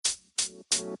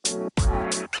Hello,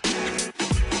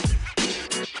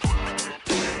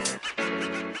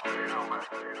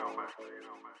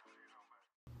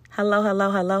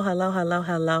 hello, hello, hello, hello,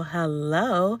 hello,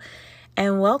 hello,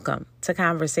 and welcome to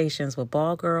Conversations with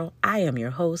Ball Girl. I am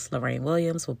your host, Lorraine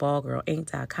Williams with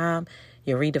BallGirlInc.com,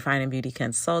 your redefining beauty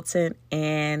consultant.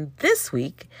 And this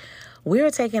week, we're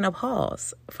taking a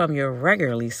pause from your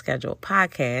regularly scheduled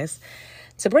podcast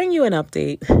to bring you an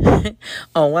update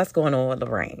on what's going on with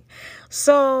Lorraine.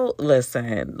 So,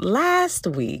 listen, last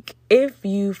week, if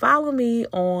you follow me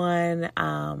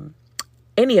on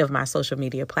any of my social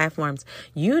media platforms,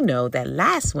 you know that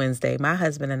last Wednesday, my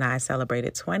husband and I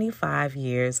celebrated 25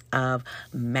 years of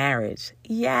marriage.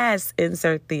 Yes,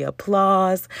 insert the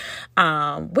applause.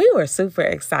 We were super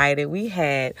excited. We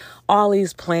had all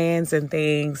these plans and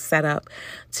things set up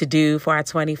to do for our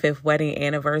 25th wedding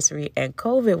anniversary, and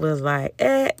COVID was like,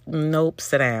 nope,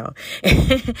 sit down.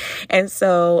 And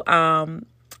so,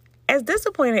 as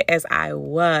disappointed as I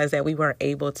was that we weren't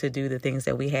able to do the things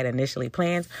that we had initially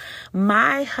planned,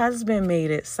 my husband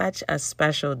made it such a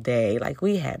special day. Like,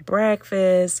 we had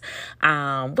breakfast.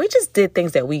 We just did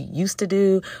things that we used to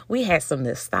do. We had some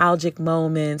nostalgic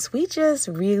moments. We just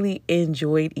really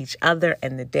enjoyed each other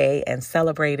and the day and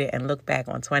celebrated and looked back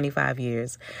on 25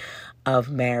 years of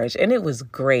marriage. And it was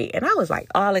great. And I was like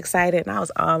all excited and I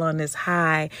was all on this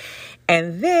high.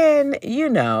 And then,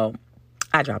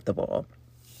 I dropped the ball.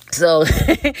 So,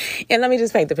 and let me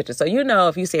just paint the picture. So,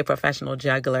 if you see a professional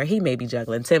juggler, he may be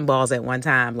juggling 10 balls at one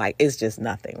time. Like, it's just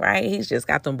nothing, right? He's just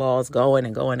got them balls going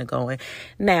and going and going.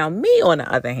 Now, me, on the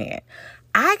other hand,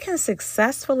 I can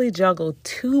successfully juggle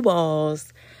 2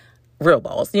 balls, real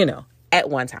balls, at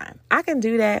one time. I can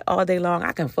do that all day long.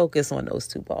 I can focus on those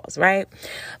 2 balls, right?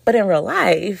 But in real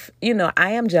life,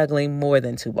 I am juggling more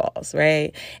than 2 balls,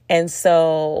 right? And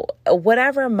so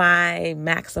whatever my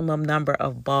maximum number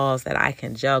of balls that I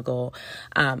can juggle,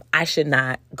 I should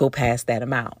not go past that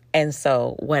amount. And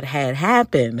so what had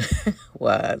happened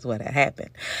was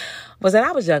that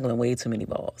I was juggling way too many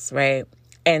balls, right?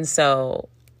 And so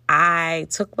I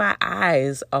took my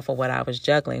eyes off of what I was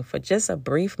juggling for just a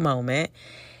brief moment,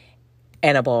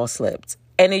 and a ball slipped.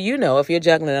 And if you're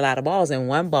juggling a lot of balls and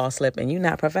one ball slipped and you're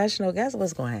not professional, guess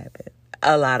what's going to happen?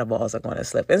 A lot of balls are going to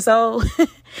slip. And so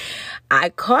I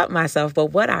caught myself. But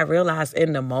what I realized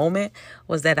in the moment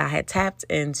was that I had tapped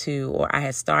into, or I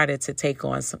had started to take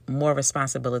on some more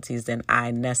responsibilities than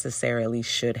I necessarily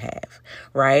should have,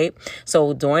 right?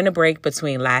 So during the break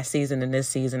between last season and this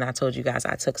season, I told you guys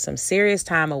I took some serious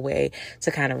time away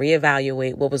to kind of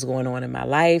reevaluate what was going on in my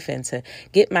life and to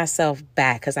get myself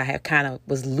back, because I had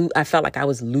I felt like I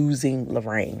was losing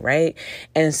Lorraine, right?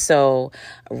 And so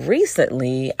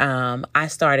recently, I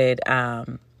started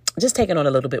just taking on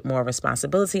a little bit more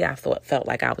responsibility. I felt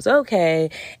like I was okay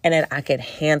and that I could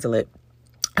handle it.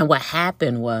 And what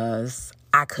happened was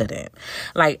I couldn't.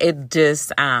 Like, it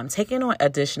just, taking on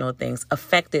additional things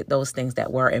affected those things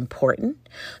that were important,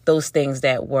 those things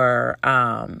that were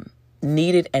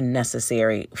needed and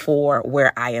necessary for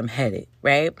where I am headed,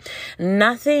 right?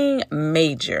 Nothing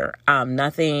major,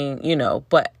 nothing,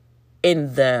 but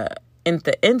in the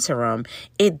interim,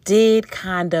 it did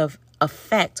kind of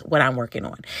affect what I'm working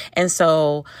on. And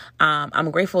so I'm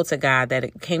grateful to God that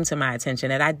it came to my attention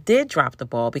that I did drop the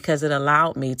ball, because it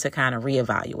allowed me to kind of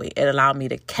reevaluate. It allowed me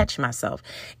to catch myself.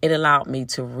 It allowed me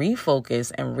to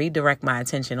refocus and redirect my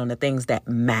attention on the things that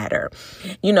matter.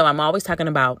 I'm always talking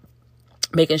about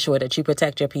making sure that you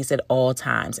protect your peace at all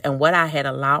times. And what I had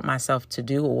allowed myself to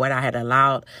do, or what I had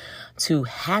allowed to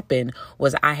happen,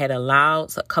 was I had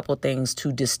allowed a couple things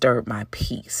to disturb my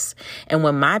peace. And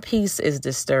when my peace is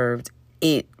disturbed,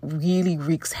 it really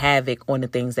wreaks havoc on the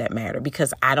things that matter,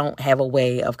 because I don't have a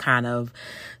way of kind of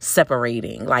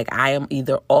separating. Like, I am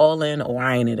either all in or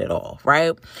I ain't in it at all,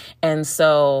 right? And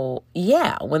so,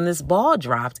 when this ball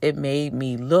dropped, it made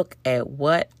me look at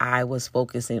what I was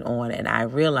focusing on, and I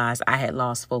realized I had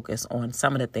lost focus on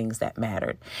some of the things that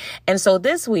mattered. And so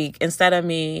this week, instead of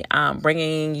me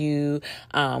bringing you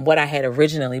what I had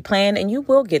originally planned, and you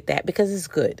will get that because it's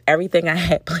good. Everything I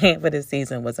had planned for this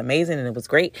season was amazing and it was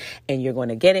great, and you're going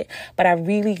to get it. But I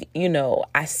really,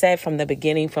 I said from the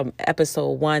beginning, from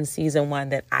episode 1, season 1,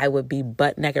 that I would be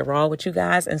butt naked raw with you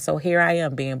guys. And so here I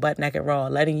am, being butt naked raw,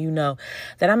 letting you know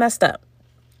that I messed up.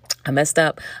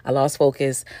 I lost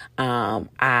focus.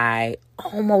 I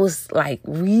almost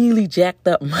really jacked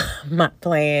up my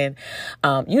plan.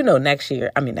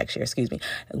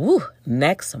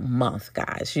 Next month,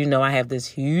 guys, I have this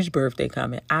huge birthday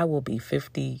coming. I will be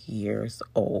 50 years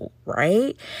old,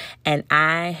 right? And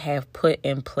I have put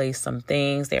in place some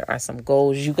things. There are some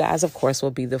goals. You guys, of course,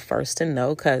 will be the first to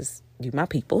know, because you my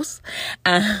peoples.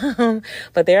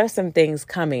 But there are some things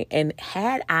coming. And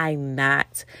had I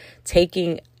not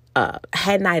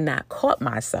caught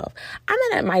myself,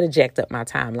 I might have jacked up my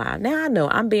timeline. Now I know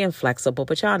I'm being flexible,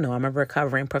 but y'all know I'm a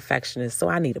recovering perfectionist, so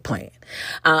I need a plan.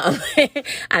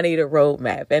 I need a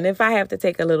roadmap. And if I have to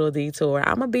take a little detour,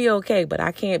 I'm going to be okay, but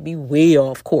I can't be way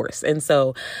off course. And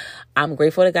so I'm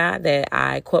grateful to God that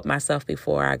I caught myself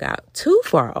before I got too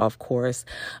far off course,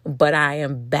 but I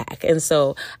am back. And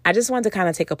so I just wanted to kind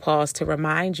of take a pause to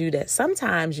remind you that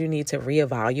sometimes you need to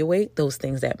reevaluate those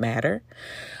things that matter.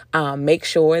 Make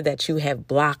sure that you have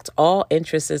blocked all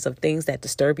interests of things that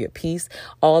disturb your peace,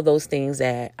 all those things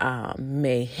that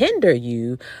may hinder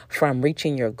you from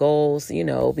reaching your goals,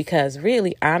 because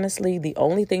really, honestly, the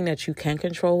only thing that you can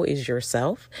control is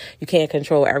yourself. You can't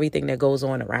control everything that goes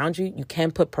on around you. You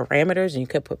can put parameters and you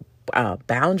can put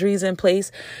boundaries in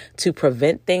place to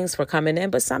prevent things from coming in.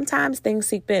 But sometimes things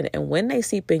seep in. And when they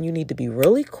seep in, you need to be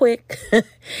really quick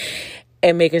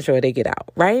and making sure they get out,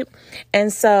 right?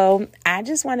 And so I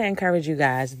just want to encourage you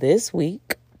guys this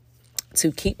week to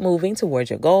keep moving towards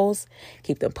your goals,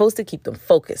 keep them posted, keep them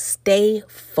focused, stay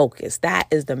focused. That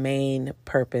is the main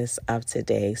purpose of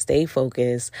today. Stay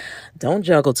focused. Don't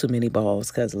juggle too many balls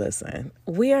because listen,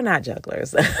 we are not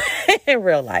jugglers in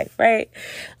real life, right?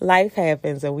 Life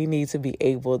happens and we need to be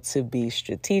able to be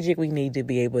strategic. We need to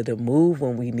be able to move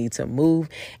when we need to move.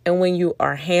 And when you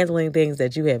are handling things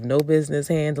that you have no business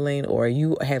handling, or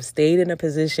you have stayed in a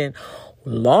position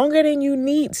longer than you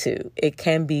need to, it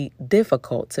can be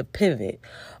difficult to pivot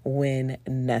when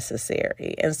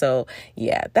necessary. And so,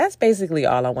 yeah, that's basically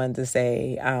all I wanted to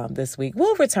say this week.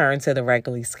 We'll return to the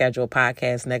regularly scheduled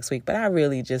podcast next week, but I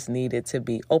really just needed to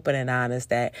be open and honest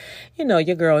that,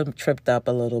 your girl tripped up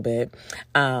a little bit,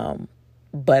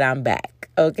 but I'm back.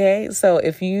 Okay, so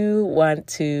if you want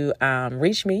to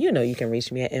reach me, you can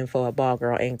reach me at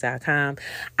info@ballgirlinc.com.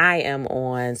 I am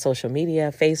on social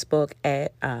media, Facebook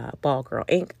at Ballgirl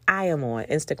Inc. I am on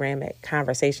Instagram at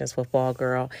Conversations with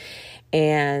Ballgirl.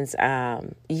 And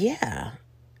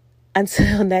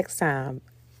until next time,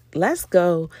 let's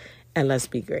go and let's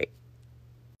be great.